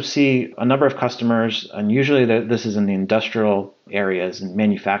also see a number of customers, and usually this is in the industrial areas and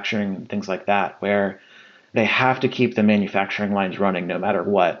manufacturing and things like that, where they have to keep the manufacturing lines running no matter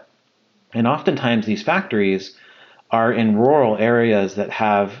what. And oftentimes these factories are in rural areas that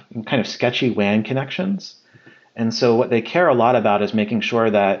have kind of sketchy WAN connections. And so what they care a lot about is making sure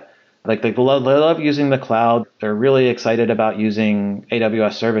that like they love using the cloud. They're really excited about using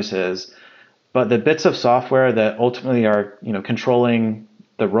AWS services. But the bits of software that ultimately are, controlling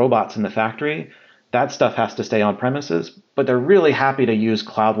the robots in the factory, that stuff has to stay on premises. But they're really happy to use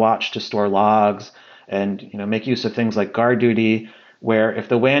CloudWatch to store logs and, make use of things like guard duty, where if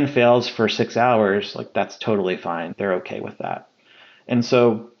the WAN fails for 6 hours, like that's totally fine. They're okay with that. And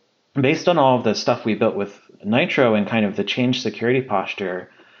so based on all of the stuff we built with Nitro and kind of the changed security posture,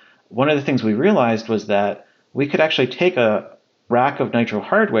 one of the things we realized was that we could actually take a rack of Nitro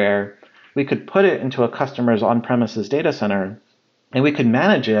hardware, we could put it into a customer's on-premises data center, and we could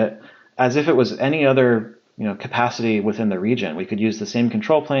manage it as if it was any other capacity within the region. We could use the same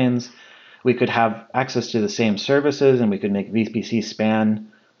control planes, we could have access to the same services, and we could make VPC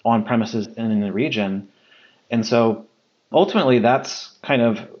span on-premises and in the region. And so ultimately, that's kind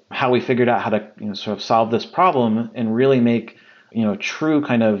of how we figured out how to sort of solve this problem and really make true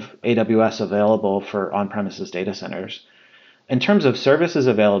kind of AWS available for on-premises data centers. In terms of services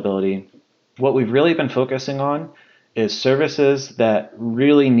availability, what we've really been focusing on is services that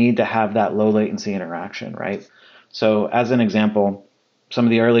really need to have that low latency interaction, right? So as an example, some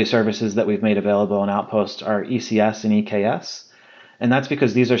of the early services that we've made available in Outpost are ECS and EKS. And that's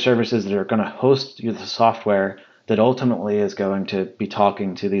because these are services that are going to host you the software that ultimately is going to be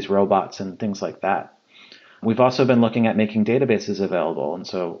talking to these robots and things like that. We've also been looking at making databases available. And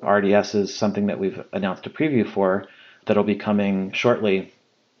so RDS is something that we've announced a preview for that'll be coming shortly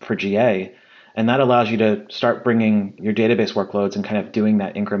for GA. And that allows you to start bringing your database workloads and kind of doing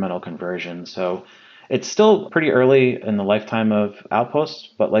that incremental conversion. So it's still pretty early in the lifetime of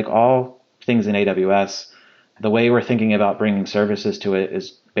Outpost, but like all things in AWS, the way we're thinking about bringing services to it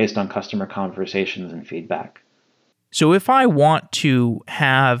is based on customer conversations and feedback. So if I want to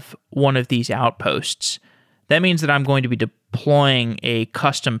have one of these outposts, that means that I'm going to be deploying a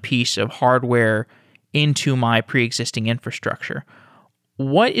custom piece of hardware into my pre-existing infrastructure.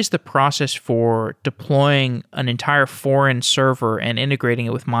 What is the process for deploying an entire foreign server and integrating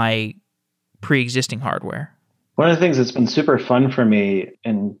it with my pre-existing hardware? One of the things that's been super fun for me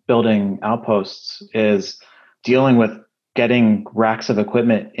in building Outposts is dealing with getting racks of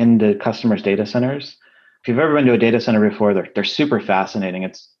equipment into customers' data centers. If you've ever been to a data center before, they're super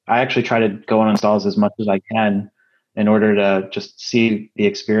fascinating. I actually try to go on installs as much as I can in order to just see the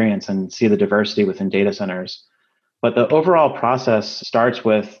experience and see the diversity within data centers. But the overall process starts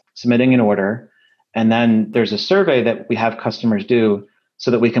with submitting an order, and then there's a survey that we have customers do so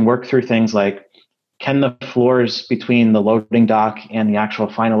that we can work through things like, can the floors between the loading dock and the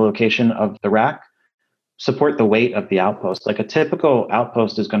actual final location of the rack support the weight of the outpost? Like a typical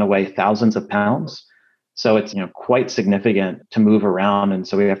outpost is going to weigh thousands of pounds. So it's quite significant to move around. And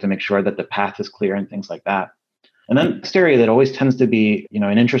so we have to make sure that the path is clear and things like that. And then the next area that always tends to be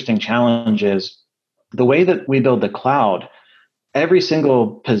an interesting challenge is the way that we build the cloud. Every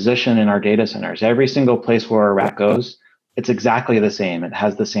single position in our data centers, every single place where a rack goes, it's exactly the same. It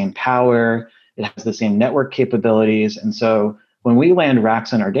has the same power, it has the same network capabilities. And so when we land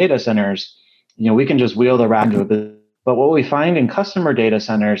racks in our data centers, we can just wheel the rack into a business. But what we find in customer data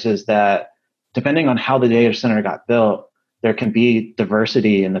centers is that depending on how the data center got built, there can be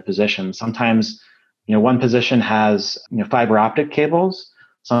diversity in the position. Sometimes, one position has fiber optic cables.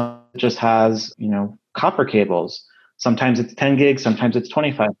 Some just has copper cables. Sometimes it's 10 gigs, sometimes it's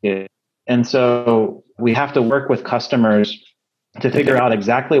 25 gigs. And so we have to work with customers to figure out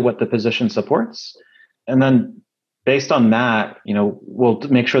exactly what the position supports. And then based on that, we'll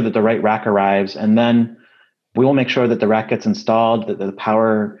make sure that the right rack arrives. And then we will make sure that the rack gets installed, that the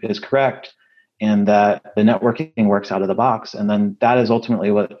power is correct, and that the networking works out of the box. And then that is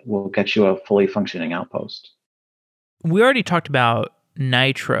ultimately what will get you a fully functioning outpost. We already talked about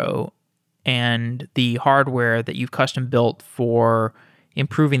Nitro and the hardware that you've custom built for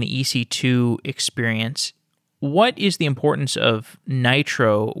improving the EC2 experience. What is the importance of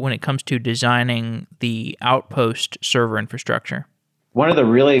Nitro when it comes to designing the Outpost server infrastructure? One of the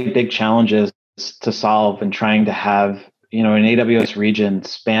really big challenges to solve and trying to have an AWS region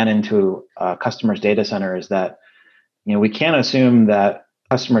span into a customer's data center is that we can't assume that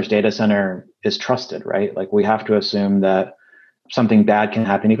customer's data center is trusted, right? Like we have to assume that something bad can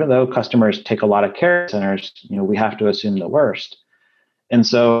happen, even though customers take a lot of care of centers. We have to assume the worst. And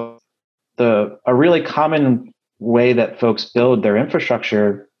so a really common way that folks build their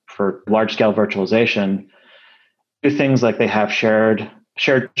infrastructure for large-scale virtualization do things like they have shared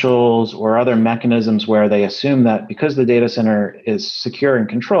tools or other mechanisms where they assume that because the data center is secure and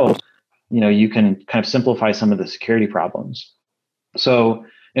controlled, you can kind of simplify some of the security problems. So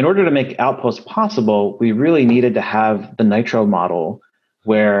in order to make Outpost possible, we really needed to have the Nitro model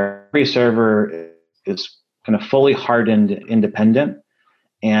where every server is kind of fully hardened independent.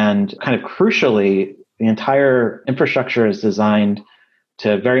 And kind of crucially, the entire infrastructure is designed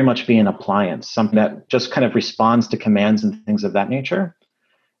to very much be an appliance, something that just kind of responds to commands and things of that nature.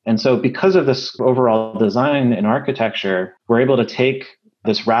 And so because of this overall design and architecture, we're able to take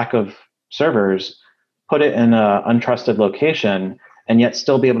this rack of servers, put it in an untrusted location, and yet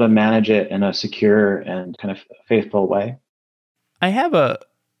still be able to manage it in a secure and kind of faithful way. I have a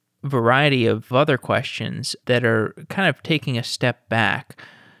variety of other questions that are kind of taking a step back.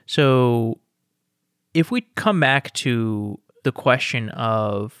 So if we come back to the question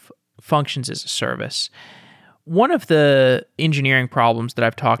of functions as a service, one of the engineering problems that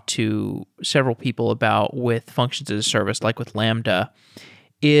I've talked to several people about with functions as a service, like with Lambda,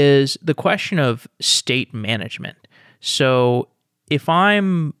 is the question of state management. So if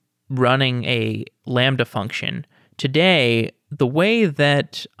I'm running a Lambda function today, the way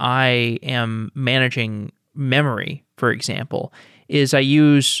that I am managing memory, for example, is I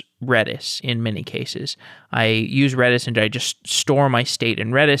use Redis in many cases. I use Redis and I just store my state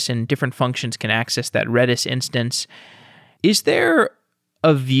in Redis, and different functions can access that Redis instance. Is there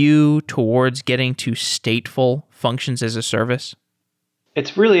a view towards getting to stateful functions as a service?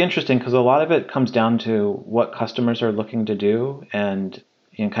 It's really interesting because a lot of it comes down to what customers are looking to do and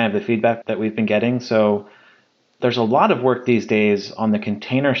kind of the feedback that we've been getting. So there's a lot of work these days on the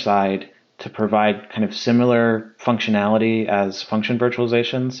container side to provide kind of similar functionality as function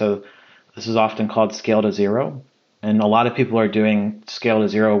virtualization. So this is often called scale to zero. And a lot of people are doing scale to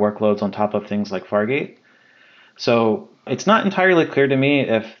zero workloads on top of things like Fargate. So it's not entirely clear to me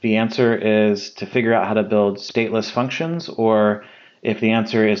if the answer is to figure out how to build stateless functions or if the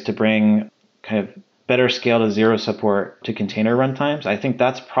answer is to bring kind of better scale to zero support to container runtimes. I think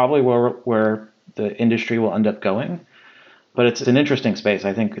that's probably where the industry will end up going. But it's an interesting space.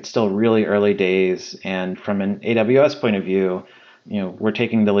 I think it's still really early days. And from an AWS point of view, we're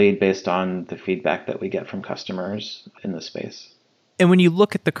taking the lead based on the feedback that we get from customers in this space. And when you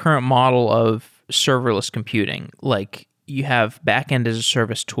look at the current model of serverless computing, like you have backend as a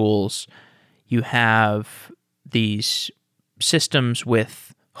service tools, you have these systems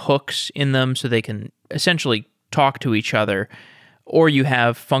with hooks in them so they can essentially talk to each other, or you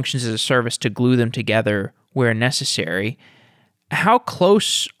have functions as a service to glue them together where necessary. How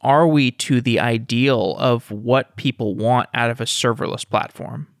close are we to the ideal of what people want out of a serverless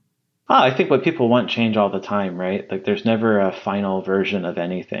platform? I think what people want change all the time, right? Like there's never a final version of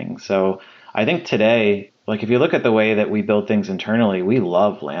anything. So I think today, like if you look at the way that we build things internally, we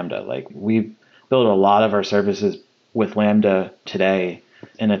love Lambda. Like we build a lot of our services with Lambda today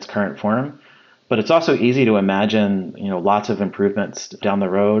in its current form. But it's also easy to imagine, lots of improvements down the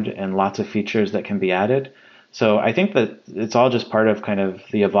road and lots of features that can be added. So I think that it's all just part of kind of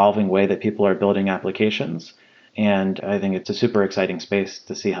the evolving way that people are building applications. And I think it's a super exciting space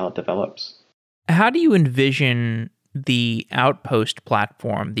to see how it develops. How do you envision the Outpost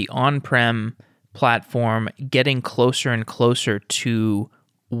platform, the on-prem platform, getting closer and closer to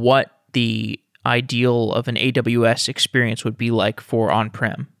what the ideal of an AWS experience would be like for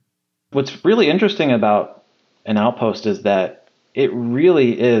on-prem? What's really interesting about an Outpost is that it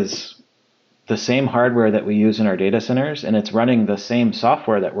really is the same hardware that we use in our data centers, and it's running the same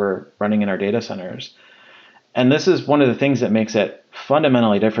software that we're running in our data centers. And this is one of the things that makes it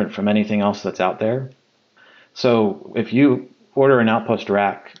fundamentally different from anything else that's out there. So if you order an Outpost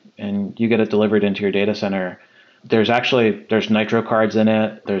rack and you get it delivered into your data center, there's Nitro cards in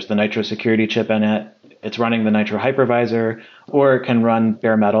it, there's the Nitro security chip in it, it's running the Nitro hypervisor, or it can run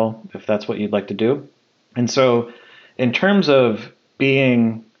bare metal if that's what you'd like to do. And so in terms of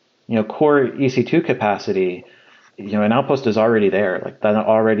being core EC2 capacity, an Outpost is already there. Like that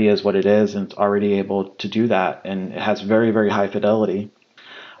already is what it is, and it's already able to do that, and it has very, very high fidelity.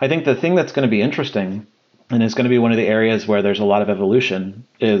 I think the thing that's going to be interesting, and is going to be one of the areas where there's a lot of evolution,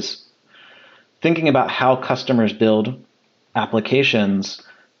 is thinking about how customers build applications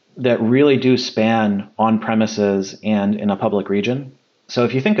that really do span on premises and in a public region. So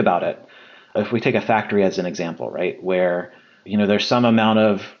if you think about it, if we take a factory as an example, right, where there's some amount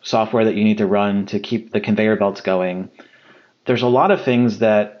of software that you need to run to keep the conveyor belts going. There's a lot of things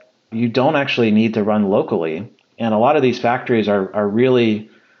that you don't actually need to run locally. And a lot of these factories are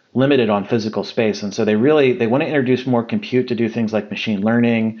really limited on physical space. And so they want to introduce more compute to do things like machine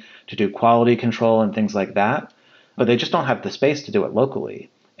learning, to do quality control and things like that. But they just don't have the space to do it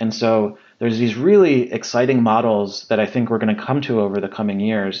locally. And so there's these really exciting models that I think we're going to come to over the coming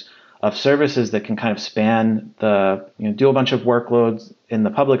years of services that can kind of span do a bunch of workloads in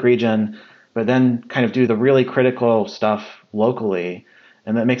the public region, but then kind of do the really critical stuff locally.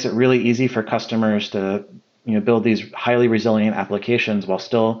 And that makes it really easy for customers to build these highly resilient applications while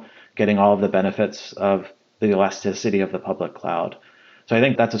still getting all of the benefits of the elasticity of the public cloud. So I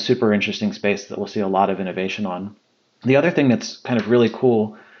think that's a super interesting space that we'll see a lot of innovation on. The other thing that's kind of really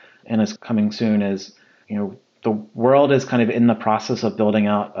cool and is coming soon is, the world is kind of in the process of building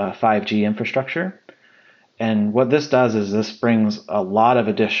out a 5G infrastructure. And what this does is this brings a lot of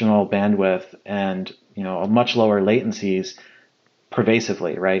additional bandwidth and, much lower latencies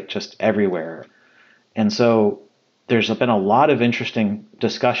pervasively, right? Just everywhere. And so there's been a lot of interesting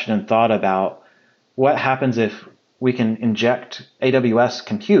discussion and thought about what happens if we can inject AWS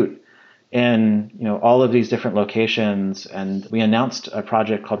compute in, all of these different locations. And we announced a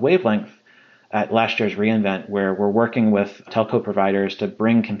project called Wavelength at last year's reInvent, where we're working with telco providers to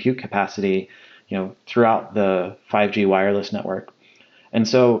bring compute capacity, throughout the 5G wireless network. And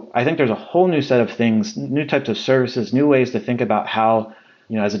so I think there's a whole new set of things, new types of services, new ways to think about how,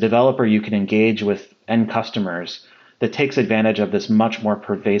 as a developer, you can engage with end customers that takes advantage of this much more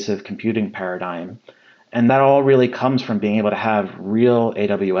pervasive computing paradigm. And that all really comes from being able to have real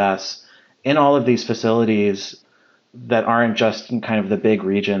AWS in all of these facilities that aren't just in kind of the big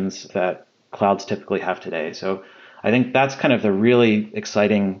regions that clouds typically have today. So I think that's kind of the really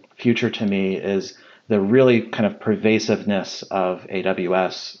exciting future to me, is the really kind of pervasiveness of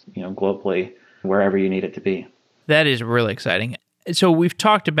AWS, globally, wherever you need it to be. That is really exciting. So we've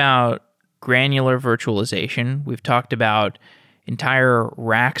talked about granular virtualization. We've talked about entire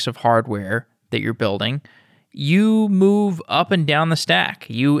racks of hardware that you're building. You move up and down the stack.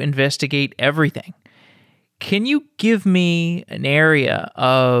 You investigate everything. Can you give me an area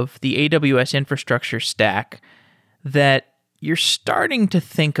of the AWS infrastructure stack that you're starting to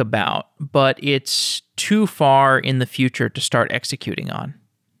think about, but it's too far in the future to start executing on?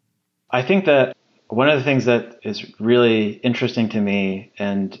 I think that one of the things that is really interesting to me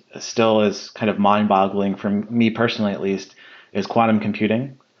and still is kind of mind-boggling for me personally, at least, is quantum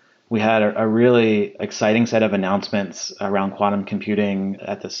computing. We had a really exciting set of announcements around quantum computing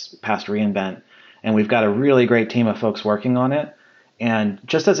at this past reInvent, and we've got a really great team of folks working on it. And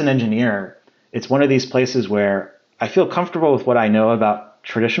just as an engineer, it's one of these places where I feel comfortable with what I know about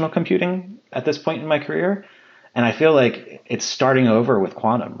traditional computing at this point in my career. And I feel like it's starting over with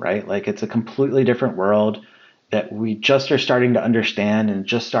quantum, right? Like it's a completely different world that we just are starting to understand and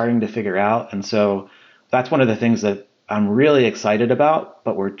just starting to figure out. And so that's one of the things that I'm really excited about,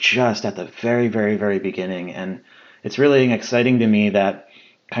 but we're just at the very, very, very beginning. And it's really exciting to me that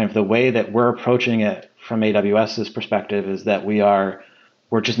kind of the way that we're approaching it from AWS's perspective is that we're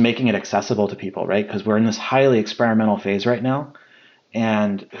just making it accessible to people, right? Because we're in this highly experimental phase right now.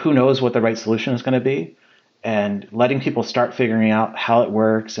 And who knows what the right solution is going to be. And letting people start figuring out how it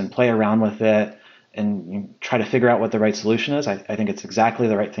works and play around with it and try to figure out what the right solution is, I think it's exactly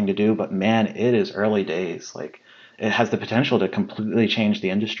the right thing to do. But man, it is early days. Like it has the potential to completely change the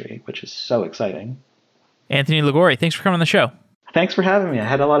industry, which is so exciting. Anthony Liguori, thanks for coming on the show. Thanks for having me. I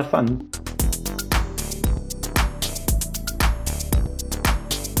had a lot of fun.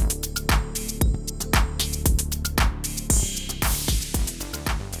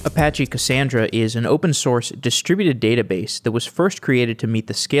 Apache Cassandra is an open-source distributed database that was first created to meet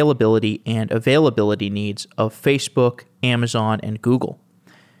the scalability and availability needs of Facebook, Amazon, and Google.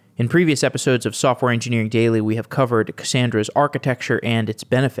 In previous episodes of Software Engineering Daily, we have covered Cassandra's architecture and its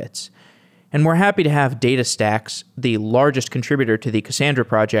benefits. And we're happy to have DataStax, the largest contributor to the Cassandra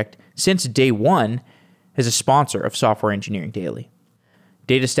project since day one, as a sponsor of Software Engineering Daily.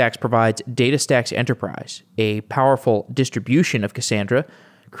 DataStax provides DataStax Enterprise, a powerful distribution of Cassandra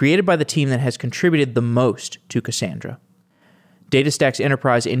created by the team that has contributed the most to Cassandra. DataStax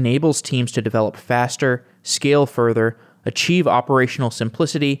Enterprise enables teams to develop faster, scale further, achieve operational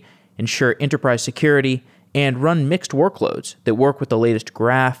simplicity, ensure enterprise security, and run mixed workloads that work with the latest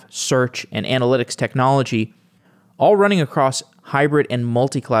graph, search, and analytics technology, all running across hybrid and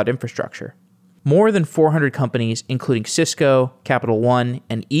multi-cloud infrastructure. More than 400 companies, including Cisco, Capital One,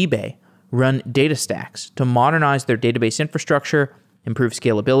 and eBay, run DataStax to modernize their database infrastructure, improve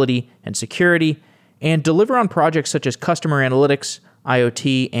scalability and security, and deliver on projects such as customer analytics,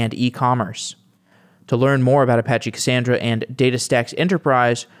 IoT, and e-commerce. To learn more about Apache Cassandra and DataStax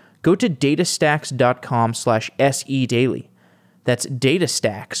Enterprise, go to datastax.com/sedaily. That's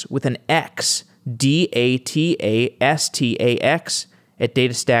DataStax with an X, DATASTAX at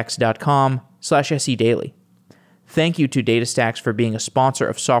datastax.com/sedaily. Thank you to DataStax for being a sponsor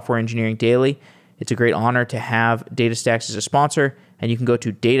of Software Engineering Daily. It's a great honor to have DataStax as a sponsor, and you can go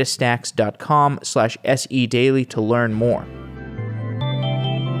to datastax.com/sedaily to learn more.